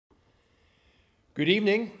Good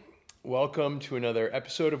evening. Welcome to another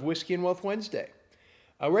episode of Whiskey and Wealth Wednesday.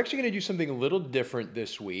 We're actually going to do something a little different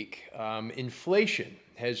this week. Inflation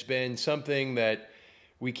has been something that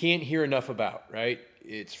we can't hear enough about, right?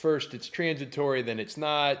 It's transitory, then it's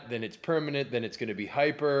not, then it's permanent, then it's going to be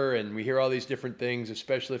hyper, and we hear all these different things,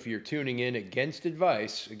 especially if you're tuning in against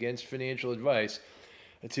financial advice,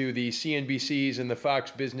 to the CNBCs and the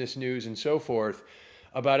Fox Business News and so forth,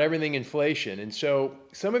 about everything inflation. And so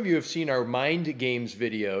some of you have seen our mind games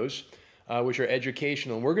videos, which are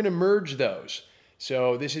educational, and we're going to merge those.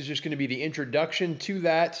 So this is just going to be the introduction to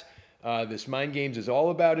that. This mind games is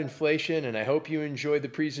all about inflation, and I hope you enjoyed the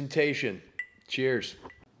presentation. Cheers.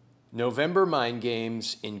 November mind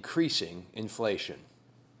games: increasing inflation.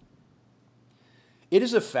 It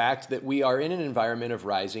is a fact that we are in an environment of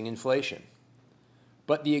rising inflation,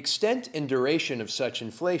 but the extent and duration of such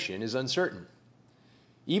inflation is uncertain.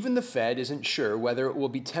 Even the Fed isn't sure whether it will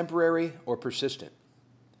be temporary or persistent.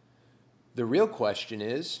 The real question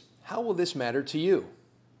is, how will this matter to you?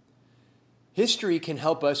 History can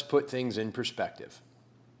help us put things in perspective.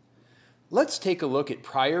 Let's take a look at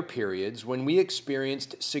prior periods when we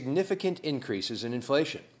experienced significant increases in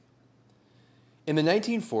inflation. In the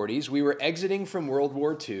 1940s, we were exiting from World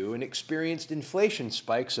War II and experienced inflation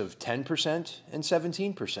spikes of 10% and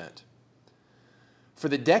 17%. For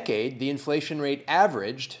the decade, the inflation rate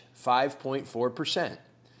averaged 5.4%,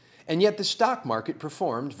 and yet the stock market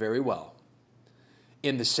performed very well.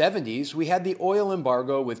 In the 70s, we had the oil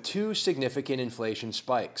embargo with two significant inflation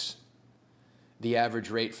spikes. The average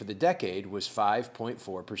rate for the decade was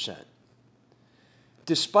 5.4%.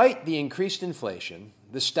 Despite the increased inflation,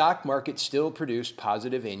 the stock market still produced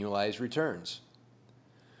positive annualized returns.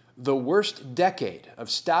 The worst decade of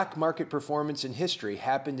stock market performance in history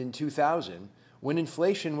happened in 2000, when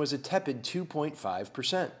inflation was a tepid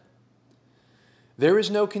 2.5%. There is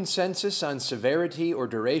no consensus on severity or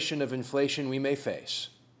duration of inflation we may face.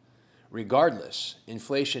 Regardless,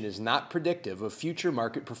 inflation is not predictive of future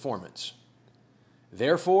market performance.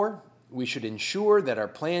 Therefore, we should ensure that our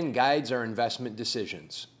plan guides our investment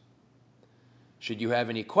decisions. Should you have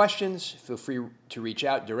any questions, feel free to reach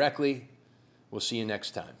out directly. We'll see you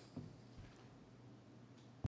next time.